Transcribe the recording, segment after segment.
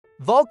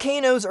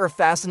Volcanoes are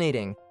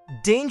fascinating,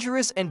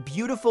 dangerous, and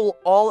beautiful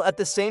all at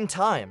the same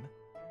time.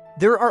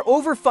 There are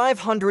over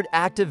 500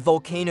 active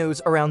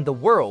volcanoes around the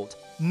world,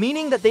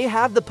 meaning that they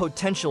have the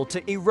potential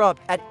to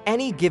erupt at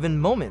any given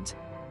moment.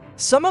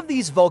 Some of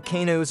these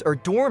volcanoes are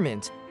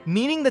dormant,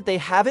 meaning that they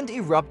haven't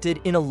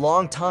erupted in a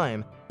long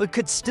time, but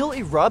could still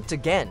erupt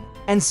again.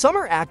 And some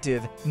are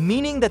active,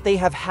 meaning that they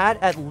have had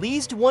at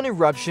least one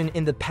eruption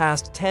in the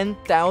past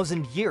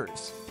 10,000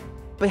 years.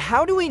 But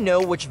how do we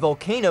know which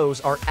volcanoes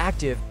are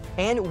active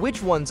and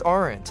which ones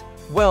aren't?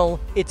 Well,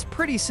 it's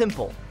pretty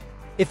simple.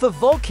 If a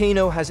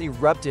volcano has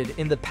erupted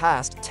in the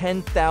past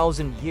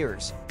 10,000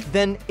 years,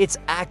 then it's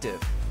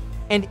active.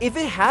 And if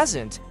it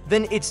hasn't,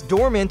 then it's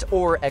dormant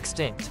or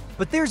extinct.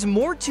 But there's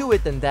more to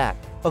it than that.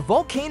 A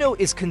volcano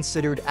is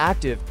considered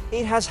active.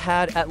 It has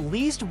had at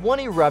least one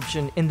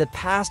eruption in the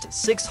past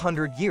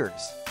 600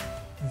 years.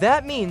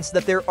 That means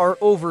that there are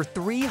over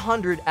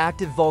 300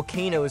 active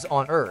volcanoes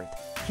on Earth.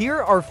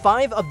 Here are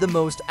 5 of the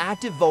most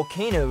active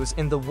volcanoes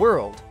in the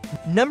world.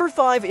 Number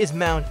 5 is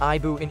Mount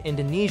Abu in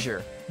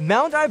Indonesia.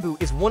 Mount Abu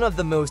is one of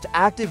the most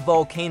active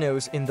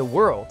volcanoes in the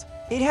world.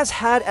 It has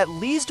had at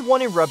least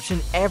one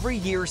eruption every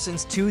year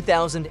since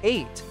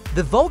 2008.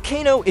 The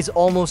volcano is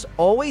almost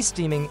always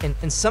steaming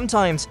and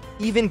sometimes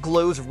even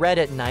glows red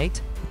at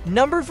night.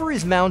 Number 4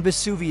 is Mount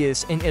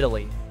Vesuvius in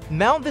Italy.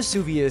 Mount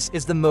Vesuvius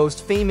is the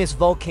most famous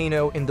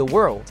volcano in the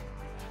world.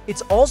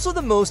 It's also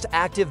the most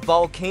active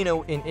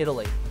volcano in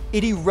Italy.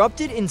 It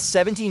erupted in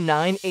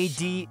 79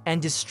 AD and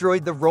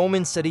destroyed the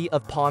Roman city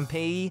of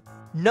Pompeii.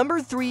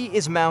 Number 3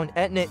 is Mount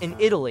Etna in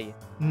Italy.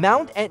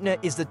 Mount Etna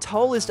is the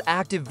tallest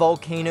active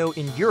volcano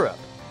in Europe.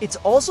 It's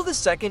also the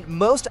second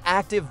most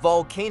active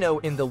volcano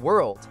in the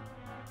world.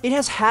 It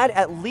has had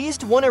at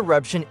least one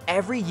eruption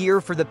every year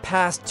for the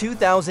past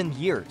 2,000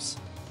 years.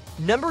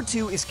 Number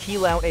 2 is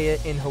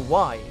Kilauea in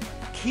Hawaii.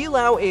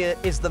 Kilauea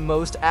is the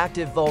most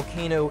active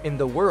volcano in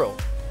the world.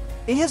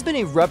 It has been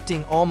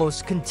erupting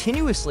almost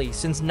continuously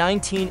since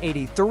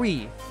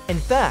 1983. In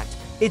fact,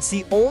 it's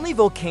the only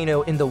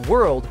volcano in the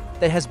world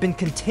that has been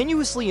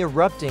continuously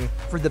erupting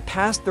for the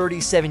past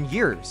 37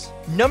 years.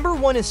 Number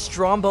 1 is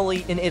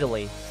Stromboli in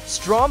Italy.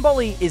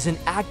 Stromboli is an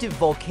active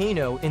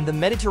volcano in the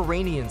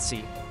Mediterranean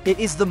Sea. It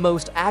is the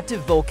most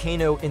active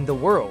volcano in the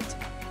world.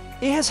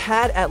 It has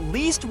had at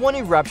least one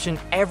eruption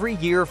every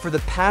year for the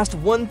past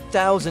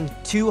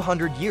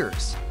 1,200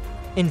 years.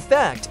 In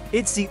fact,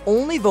 it's the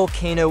only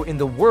volcano in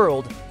the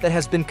world that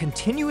has been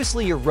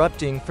continuously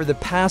erupting for the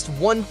past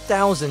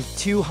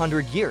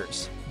 1,200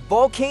 years.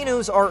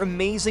 Volcanoes are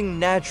amazing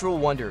natural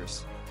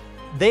wonders.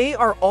 They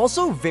are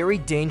also very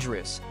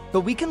dangerous,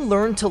 but we can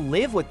learn to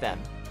live with them.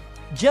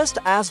 Just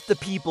ask the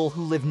people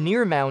who live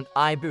near Mount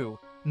Abu,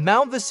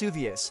 Mount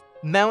Vesuvius,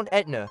 Mount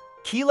Etna,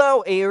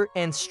 Kilauea,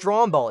 and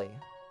Stromboli.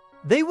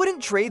 They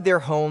wouldn't trade their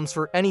homes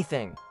for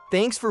anything.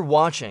 Thanks for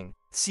watching.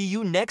 See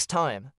you next time.